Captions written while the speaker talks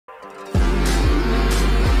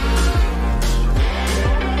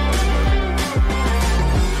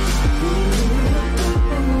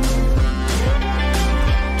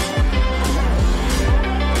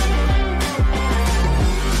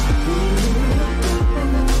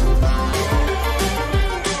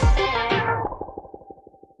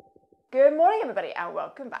everybody and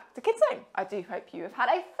welcome back to Kidzone. I do hope you have had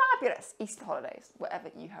a fabulous Easter holidays, whatever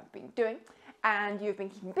you have been doing, and you've been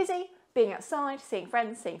keeping busy, being outside, seeing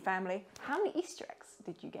friends, seeing family. How many Easter eggs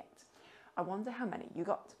did you get? I wonder how many you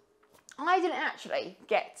got. I didn't actually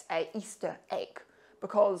get an Easter egg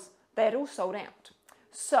because they had all sold out.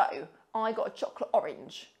 So I got a chocolate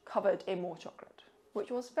orange covered in more chocolate, which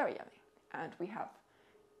was very yummy. And we have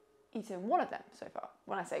eaten one of them so far.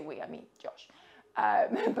 When I say we, I mean Josh.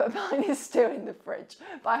 But mine is still in the fridge.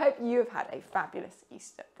 But I hope you have had a fabulous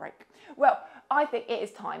Easter break. Well, I think it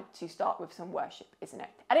is time to start with some worship, isn't it?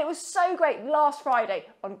 And it was so great last Friday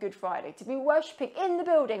on Good Friday to be worshipping in the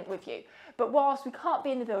building with you. But whilst we can't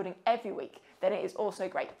be in the building every week, then it is also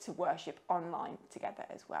great to worship online together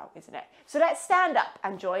as well, isn't it? So let's stand up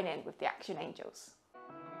and join in with the Action Angels.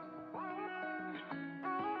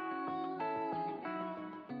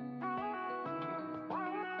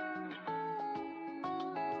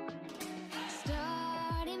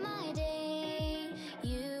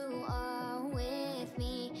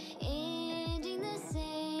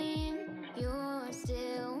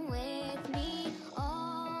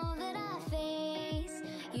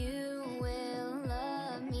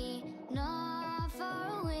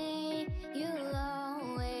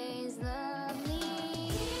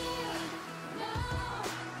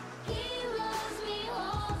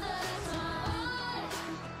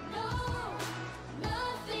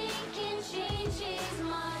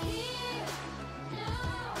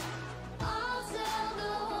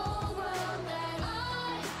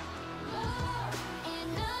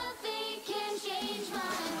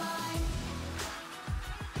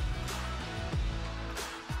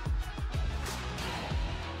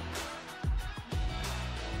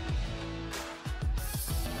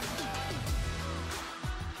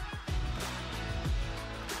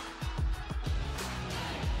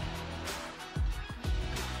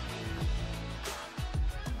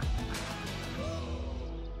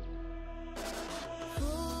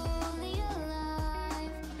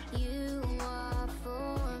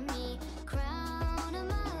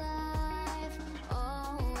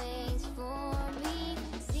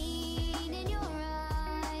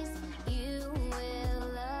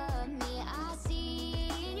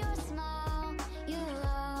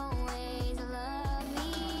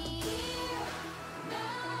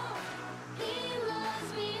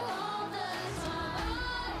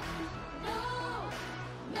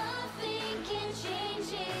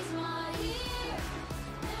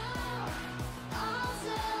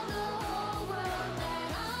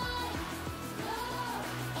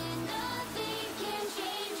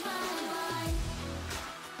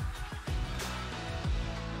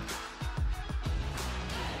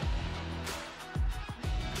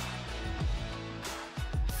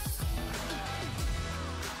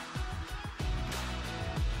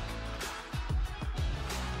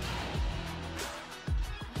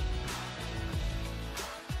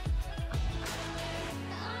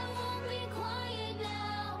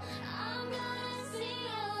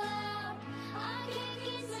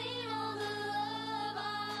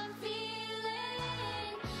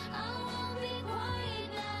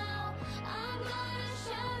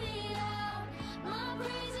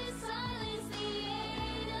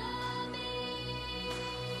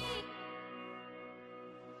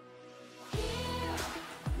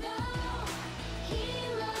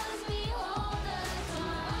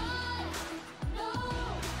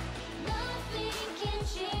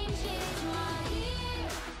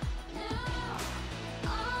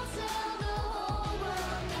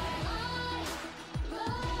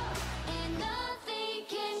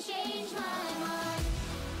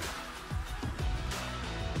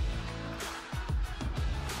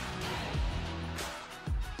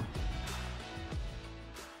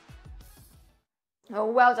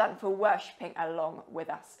 Well done for worshipping along with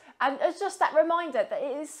us. And it's just that reminder that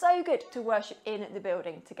it is so good to worship in the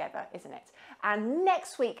building together, isn't it? And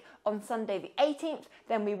next week on Sunday the 18th,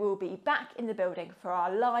 then we will be back in the building for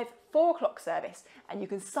our live 4 o'clock service, and you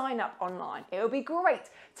can sign up online. It will be great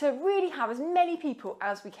to really have as many people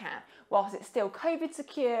as we can whilst it's still COVID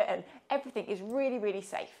secure and everything is really, really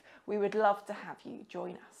safe. We would love to have you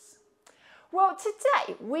join us. Well,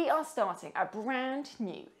 today we are starting a brand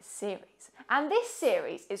new series, and this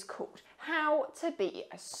series is called How to Be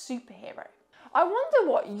a Superhero. I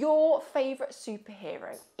wonder what your favourite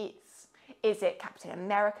superhero is. Is it Captain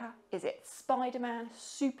America? Is it Spider-Man,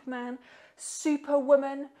 Superman,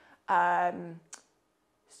 Superwoman,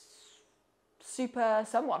 super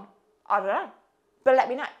someone? I don't know. But let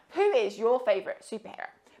me know, who is your favourite superhero?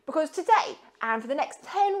 Because today, And for the next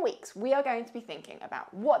 10 weeks, we are going to be thinking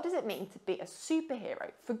about what does it mean to be a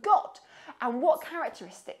superhero for God, and what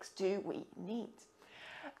characteristics do we need?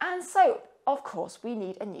 And so, of course, we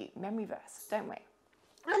need a new memory verse, don't we?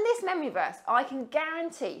 And this memory verse, I can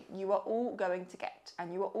guarantee you are all going to get,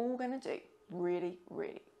 and you are all going to do really,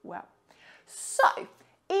 really well. So,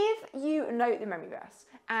 if you know the memory verse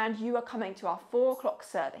and you are coming to our 4 o'clock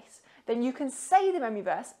service, then you can say the memory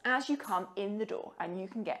verse as you come in the door, and you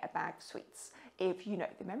can get a bag of sweets if you know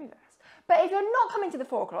the memory verse. But if you're not coming to the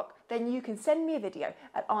 4 o'clock, then you can send me a video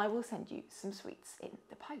and I will send you some sweets in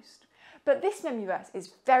the post. But this memory verse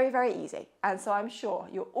is very, very easy, and so I'm sure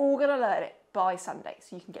you're all going to learn it by Sunday,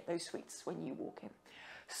 so you can get those sweets when you walk in.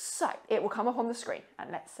 So it will come up on the screen,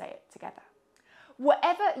 and let's say it together.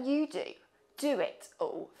 Whatever you do, do it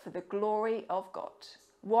all for the glory of God.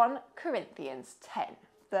 1 Corinthians 10,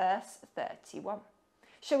 verse 31.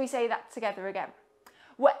 Shall we say that together again?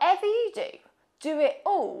 Whatever you do, do it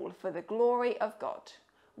all for the glory of God.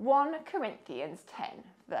 1 Corinthians 10,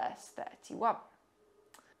 verse 31.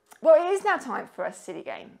 Well, it is now time for a silly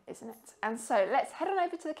game, isn't it? And so let's head on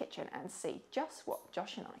over to the kitchen and see just what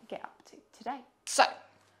Josh and I get up to today. So,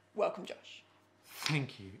 welcome, Josh.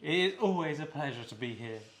 Thank you. It is always a pleasure to be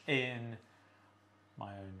here in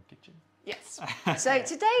my own kitchen. Yes. So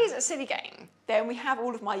today's a silly game. Then we have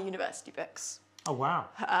all of my university books. Oh, wow.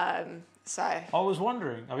 So I was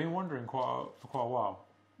wondering, I've been wondering for quite a while,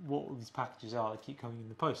 what all these packages are that keep coming in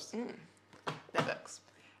the post. they're books.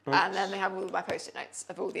 And then they have all of my post-it notes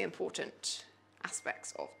of all the important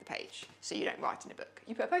aspects of the page. So you don't write in a book,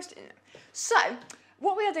 you put a post-it in it. So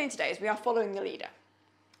what we are doing today is we are following the leader.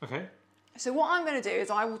 Okay. So what I'm going to do is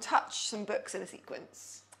I will touch some books in a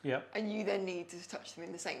sequence. Yep. And you then need to touch them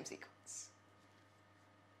in the same sequence.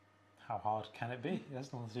 How hard can it be?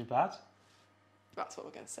 That's not too bad. That's what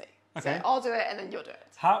we're going to see. Okay. So I'll do it and then you'll do it.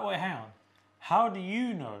 Wait, hang on. How do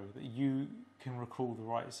you know that you can recall the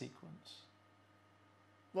right sequence?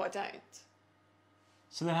 Well, I don't.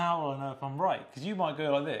 So then how will I know if I'm right? Because you might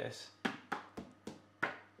go like this.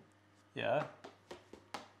 Yeah.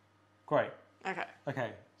 Great. Okay.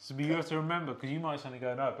 Okay. So you have to remember, because you might suddenly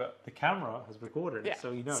go, no, but the camera has recorded it,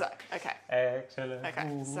 so you know. So, okay. Excellent. Okay,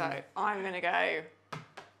 Ooh. so I'm going to go...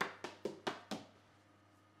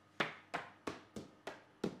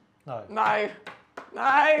 No. No. No.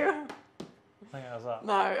 I think it was that.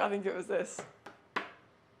 No, I think it was this.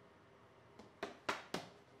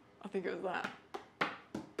 I think it was that.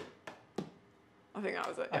 I think that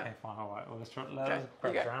was it, yeah. Okay, fine, all right. Well, let's try. Okay, Let's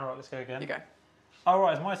grab you the go. camera. Right, let's go again. You go. Oh,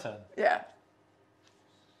 right, it's my turn. Yeah.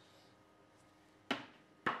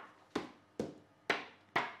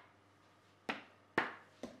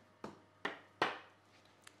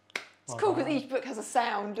 It's cool because each book has a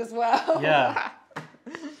sound as well. Yeah.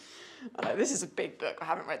 I know, this is a big book. I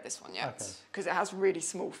haven't read this one yet because it has really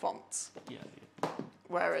small fonts. Yeah.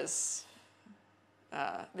 Whereas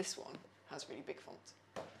this one has really big font.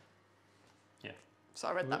 Yeah. So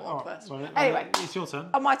I read that one first. Well, anyway, it's your turn.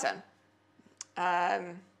 oh, my turn.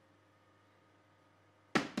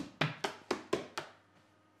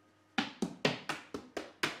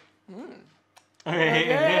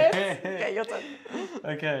 Okay. Okay, your turn.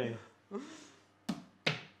 Okay.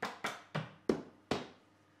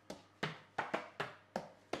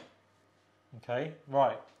 Okay,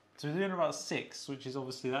 right. So we're doing about 6, which is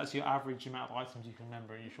obviously that's your average amount of items you can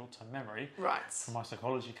remember in your short-term memory. Right. From my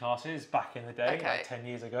psychology classes back in the day, like 10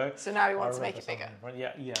 years ago. So now we want to make it bigger.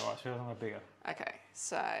 Yeah, right. So we're going to bigger. Okay,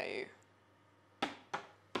 so.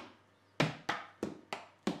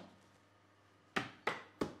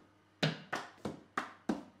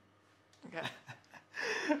 Okay.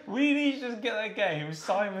 We need to just get that game.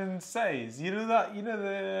 Simon Says. You know that. You know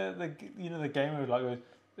the game where like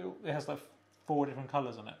it has like 4 different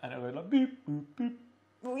colours on it, and it goes like beep boop beep.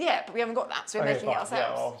 Well, yeah, but we haven't got that, so we're making it ourselves.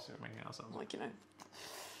 Yeah, obviously we're making it ourselves. Like, you know.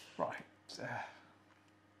 Right.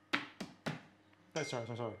 Oh, sorry.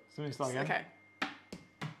 Something start again. Okay.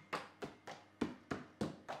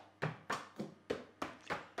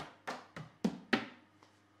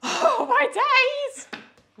 Oh my days!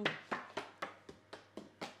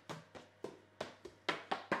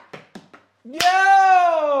 Yo!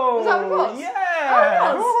 Was that what it was?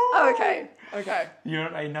 Yeah! Oh, okay. Okay. You're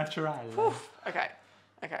a natural. Oof. Okay.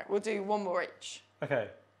 Okay. We'll do one more each. Okay.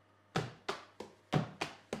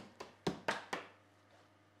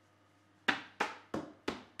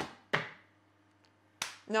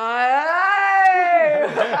 No!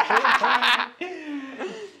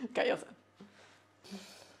 Okay, your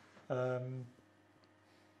turn.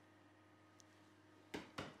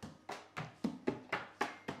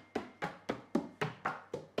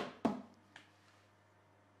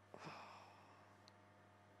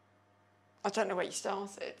 I don't know where you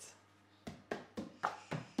started.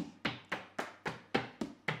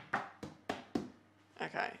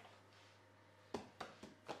 Okay.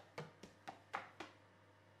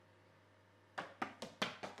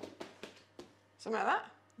 Something like that?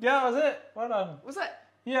 Yeah, that was it. Well done. Was it?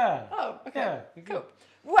 Yeah. Oh, okay. Yeah, you're cool. good.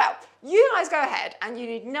 Well, you guys go ahead and you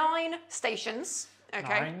need 9 stations,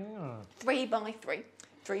 okay? 9. 3 by 3.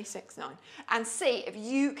 3, 6, 9. And see if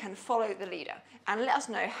you can follow the leader. And let us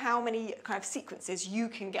know how many kind of sequences you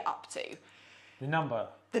can get up to. The number.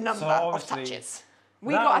 The number So of obviously, touches.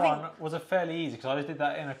 That one was a fairly easy because I just did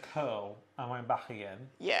that in a curl and went back again.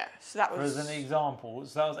 Yeah, so that was... As an example,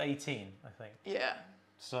 so that was 18, I think. Yeah.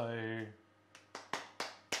 So...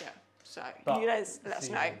 Yeah, so you guys let us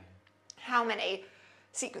know how many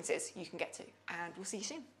sequences you can get to. And we'll see you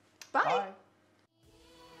soon. Bye. Bye.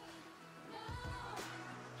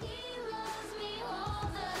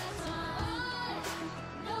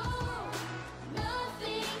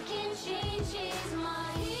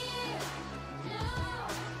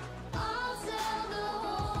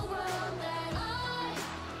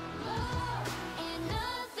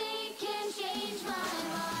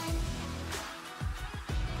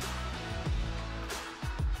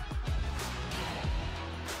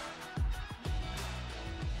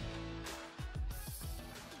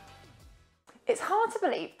 It's hard to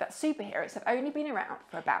believe that superheroes have only been around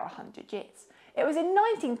for about 100 years. It was in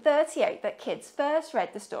 1938 that kids first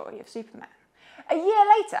read the story of Superman. A year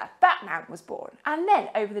later, Batman was born, and then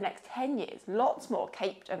over the next 10 years, lots more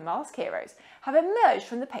caped and masked heroes have emerged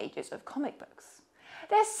from the pages of comic books.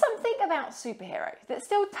 There's something about superheroes that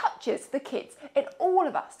still touches the kids in all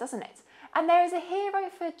of us, doesn't it? And there is a hero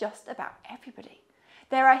for just about everybody.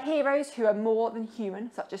 There are heroes who are more than human,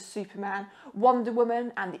 such as Superman, Wonder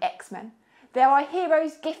Woman, and the X-Men. There are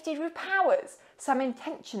heroes gifted with powers, some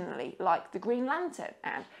intentionally like the Green Lantern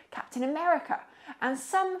and Captain America, and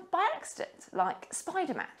some by accident like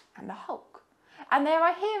Spider-Man and the Hulk. And there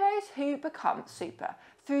are heroes who become super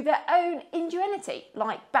through their own ingenuity,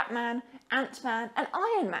 like Batman, Ant-Man and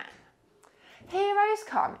Iron Man. Heroes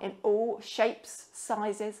come in all shapes,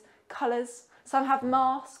 sizes, colours. Some have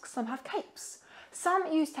masks, some have capes.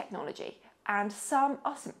 Some use technology and some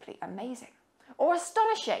are simply amazing or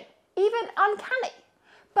astonishing. Even uncanny.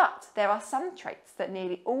 But there are some traits that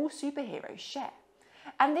nearly all superheroes share.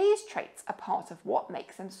 And these traits are part of what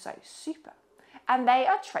makes them so super. And they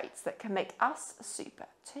are traits that can make us super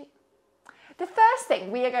too. The first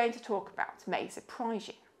thing we are going to talk about may surprise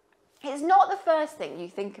you. It's not the first thing you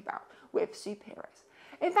think about with superheroes.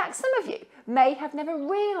 In fact, some of you may have never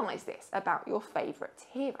realised this about your favourite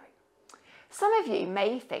hero. Some of you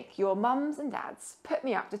may think your mums and dads put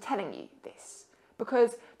me up to telling you this.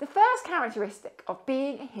 Because the first characteristic of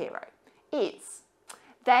being a hero is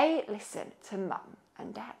they listen to mum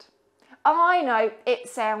and dad. I know it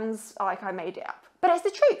sounds like I made it up, but it's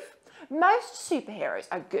the truth. Most superheroes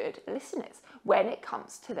are good listeners when it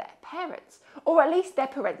comes to their parents, or at least their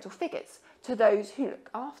parental figures, to those who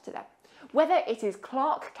look after them. Whether it is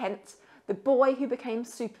Clark Kent, the boy who became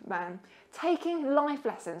Superman, taking life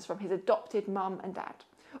lessons from his adopted mum and dad,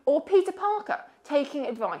 or Peter Parker taking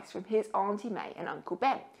advice from his Auntie May and Uncle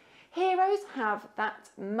Ben. Heroes have that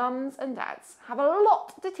mums and dads have a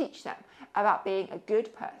lot to teach them about being a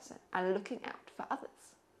good person and looking out for others.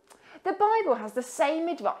 The Bible has the same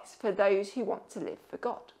advice for those who want to live for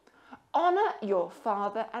God. Honour your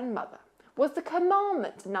father and mother was the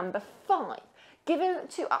commandment number 5 given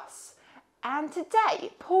to us. And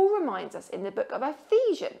today, Paul reminds us in the book of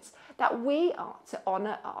Ephesians that we are to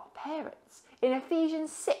honour our parents. In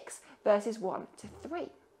Ephesians 6, verses 1 to 3.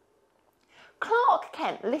 Clark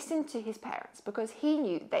Kent listened to his parents because he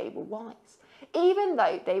knew they were wise, even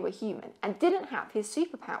though they were human and didn't have his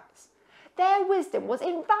superpowers. Their wisdom was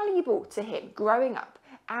invaluable to him growing up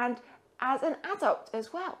and as an adult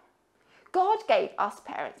as well. God gave us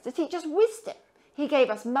parents to teach us wisdom. He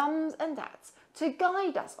gave us mums and dads to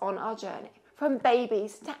guide us on our journey from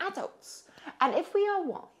babies to adults. And if we are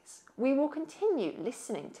wise, we will continue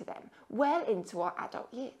listening to them well into our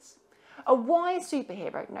adult years. A wise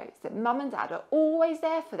superhero knows that mum and dad are always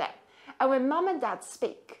there for them, and when mum and dad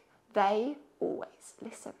speak, they always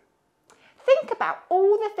listen. Think about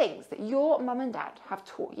all the things that your mum and dad have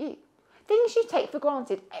taught you, things you take for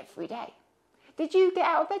granted every day. Did you get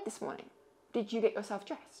out of bed this morning? Did you get yourself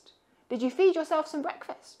dressed? Did you feed yourself some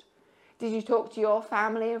breakfast? Did you talk to your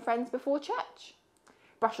family and friends before church?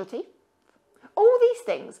 Brush your teeth? All these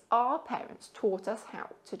things our parents taught us how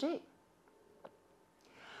to do.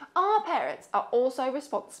 Our parents are also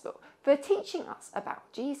responsible for teaching us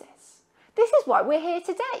about Jesus. This is why we're here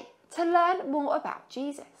today, to learn more about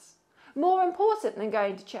Jesus. More important than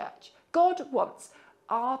going to church, God wants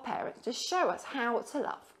our parents to show us how to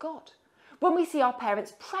love God. When we see our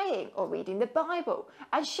parents praying or reading the Bible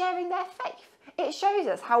and sharing their faith, it shows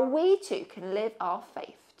us how we too can live our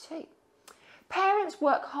faith too. Parents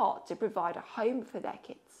work hard to provide a home for their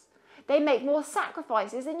kids. They make more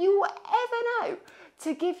sacrifices than you will ever know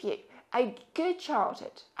to give you a good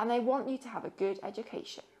childhood, and they want you to have a good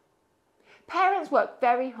education. Parents work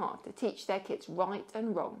very hard to teach their kids right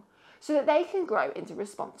and wrong so that they can grow into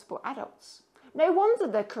responsible adults. No wonder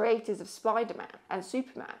the creators of Spider-Man and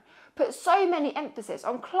Superman put so many emphasis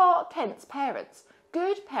on Clark Kent's parents.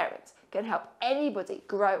 Good parents can help anybody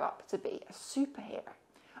grow up to be a superhero.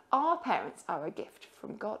 Our parents are a gift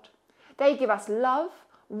from God. They give us love,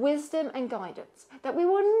 wisdom and guidance that we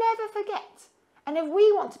will never forget. And if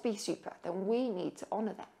we want to be super, then we need to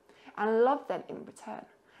honour them and love them in return.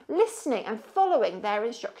 Listening and following their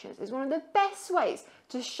instructions is one of the best ways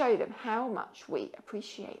to show them how much we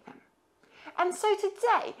appreciate them. And so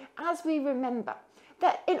today, as we remember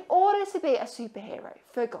that in order to be a superhero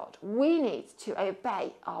for God, we need to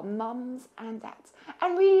obey our mums and dads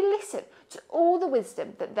and really listen to all the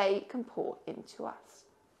wisdom that they can pour into us.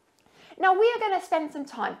 Now, we are going to spend some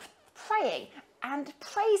time praying and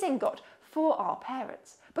praising God for our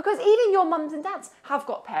parents, because even your mums and dads have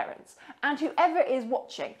got parents, and whoever is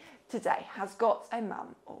watching today has got a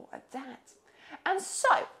mum or a dad. And so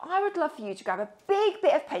I would love for you to grab a big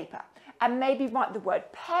bit of paper and maybe write the word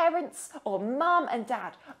parents or mum and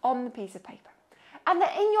dad on the piece of paper. And then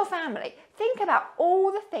in your family, think about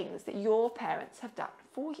all the things that your parents have done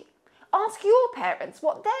for you. Ask your parents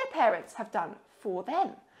what their parents have done for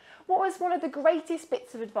them. What was one of the greatest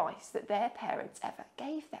bits of advice that their parents ever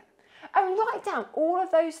gave them? And write down all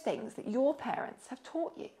of those things that your parents have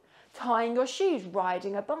taught you. Tying your shoes,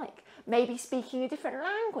 riding a bike, maybe speaking a different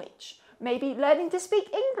language, maybe learning to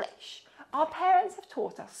speak English. Our parents have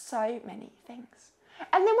taught us so many things.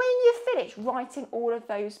 And then when you've finished writing all of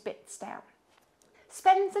those bits down,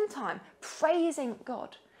 spend some time praising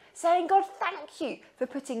God, saying, God, thank you for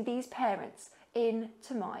putting these parents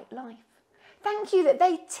into my life. Thank you that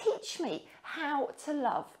they teach me how to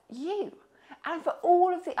love you and for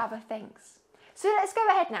all of the other things. So let's go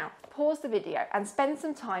ahead now, pause the video and spend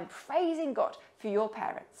some time praising God for your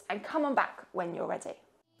parents, and come on back when you're ready.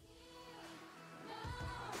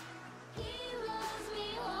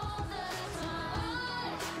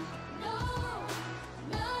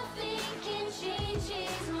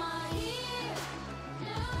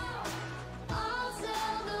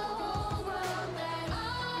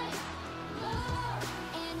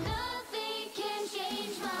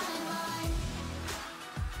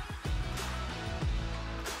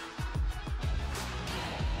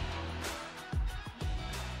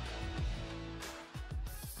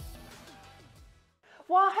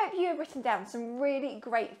 Well, I hope you have written down some really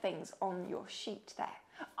great things on your sheet there.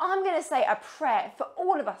 I'm going to say a prayer for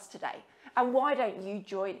all of us today, and why don't you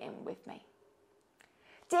join in with me?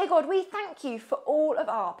 Dear God, we thank you for all of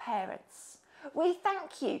our parents. We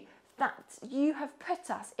thank you that you have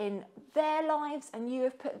put us in their lives and you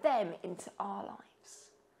have put them into our lives.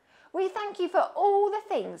 We thank you for all the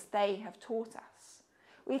things they have taught us.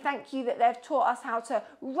 We thank you that they've taught us how to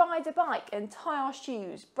ride a bike and tie our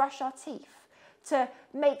shoes, brush our teeth, to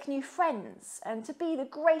make new friends and to be the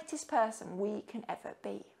greatest person we can ever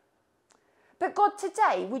be. But God,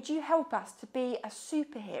 today, would you help us to be a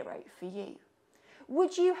superhero for you?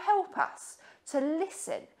 Would you help us to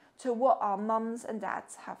listen to what our mums and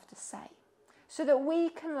dads have to say so that we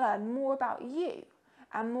can learn more about you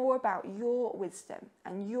and more about your wisdom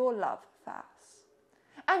and your love for us?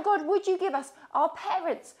 And God, would you give us, our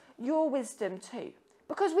parents, your wisdom too?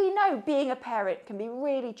 Because we know being a parent can be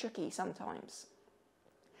really tricky sometimes.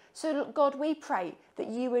 So God, we pray that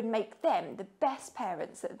you would make them the best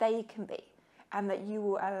parents that they can be, and that you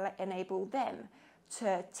will enable them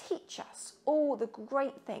to teach us all the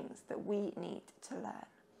great things that we need to learn.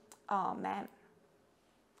 Amen.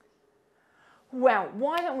 Well,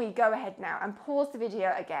 why don't we go ahead now and pause the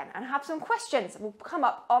video again and have some questions that will come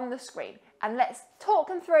up on the screen, and let's talk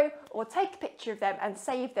them through or take a picture of them and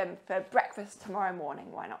save them for breakfast tomorrow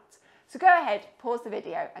morning, why not? So go ahead, pause the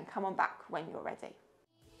video and come on back when you're ready.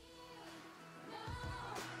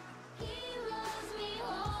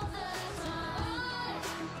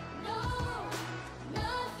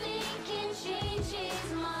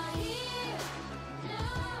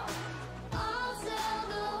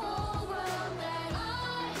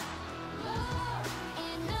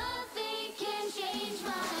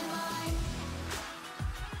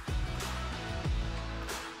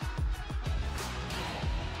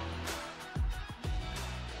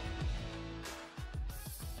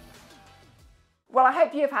 Well, I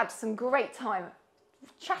hope you've had some great time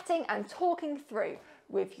chatting and talking through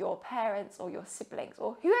with your parents or your siblings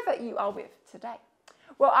or whoever you are with today.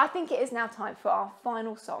 Well, I think it is now time for our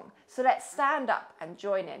final song, so let's stand up and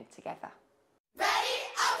join in together. Ready?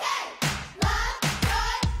 Okay! Love,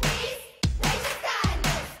 joy, peace, patience,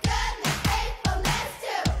 kindness, goodness, faithfulness,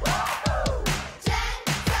 too. Woo!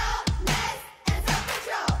 Gentleness and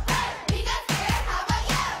self-control. We got spirit, how about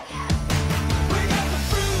you? We got the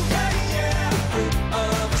fruit, yeah, yeah. The fruit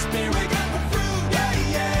of the spirit. Got the fruit, yeah,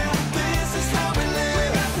 yeah. This is how we live.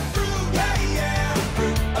 We got the fruit, yeah, yeah. The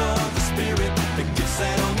fruit of the spirit. The gifts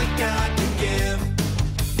that only God can give.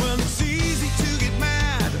 Well, it's easy to get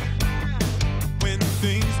mad when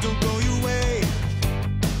things don't go your way.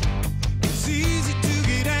 It's easy to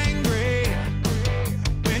get angry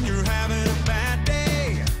when you're having a bad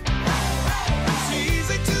day. It's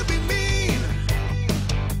easy to be mean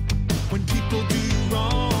when people do you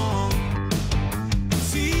wrong.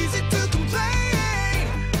 It's easy to complain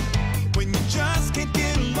when you just can't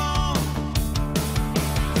get along.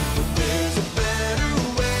 But there's a better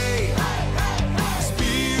way. The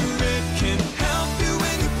Spirit can help you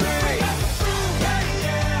when you pray. Yeah,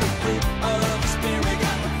 yeah. The fruit of the Spirit.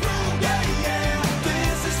 Got the fruit, yeah, yeah.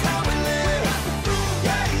 This is how we live.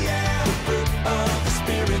 Yeah, yeah. The fruit of the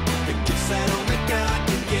Spirit. The gifts that only God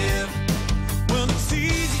can give. Well, it's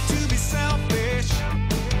easy to be selfish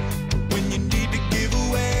when you need to give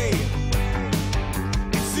away.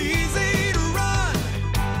 It's easy to run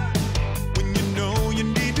when you know you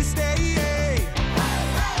need to stay.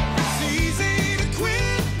 It's easy to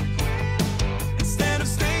quit instead of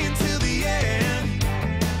staying till the end.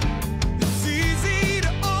 It's easy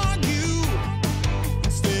to argue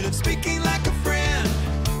instead of speaking like a friend.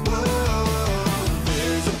 Whoa,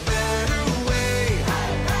 there's a better way.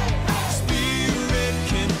 The Spirit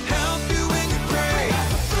can help you when you pray.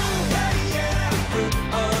 Yeah, yeah. The fruit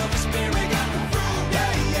of the Spirit. Got the fruit,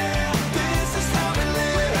 yeah, yeah. This is how we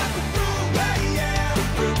live. Yeah, yeah. The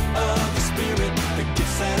fruit of the Spirit. The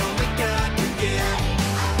gifts that only God can give.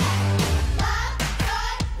 Love,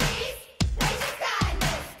 joy, peace, patience,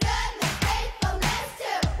 kindness, goodness, faithfulness,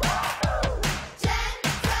 too. Woo!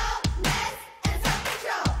 Gentleness and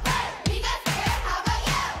self-control. We got spirit, how about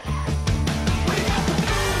you? We got the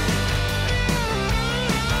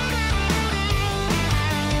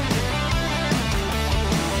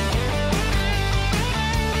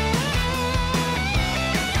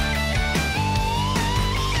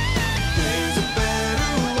There's a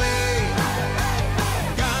better way.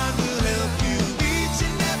 God will help you each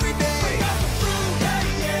and every day. Yeah,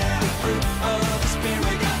 yeah. The fruit of the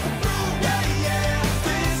Spirit. Got the fruit, yeah, yeah.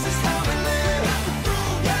 This is how we live.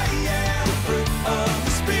 Yeah, yeah. The fruit of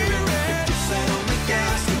the Spirit. The gifts that only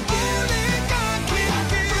God can give.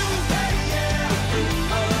 Yeah, yeah. The fruit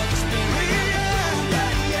of the Spirit.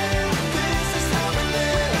 Yeah, yeah. This is how we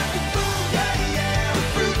live. Yeah, yeah. The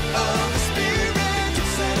fruit of the Spirit.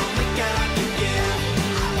 Gifts that only God can give.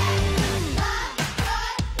 Love,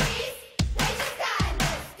 joy, peace, patience,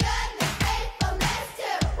 kindness, goodness, faithfulness,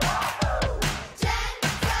 too. Woo!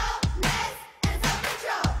 Gentleness and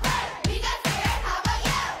self-control. We got spirit, how about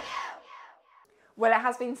you? Well, it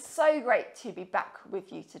has been so great to be back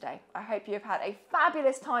with you today. I hope you have had a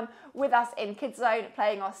fabulous time with us in Kidzone,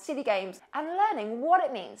 playing our silly games and learning what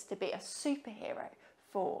it means to be a superhero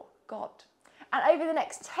for God. And over the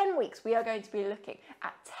next 10 weeks, we are going to be looking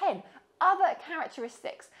at 10 other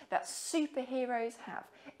characteristics that superheroes have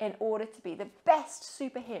in order to be the best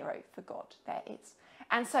superhero for God there is.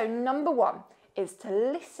 And so number 1 is to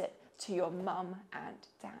listen to your mum and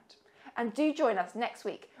dad. And do join us next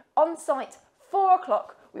week on site, 4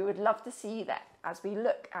 o'clock. We would love to see you there as we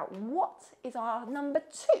look at what is our number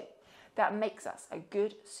 2 that makes us a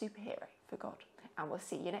good superhero for God. And we'll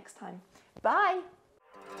see you next time. Bye.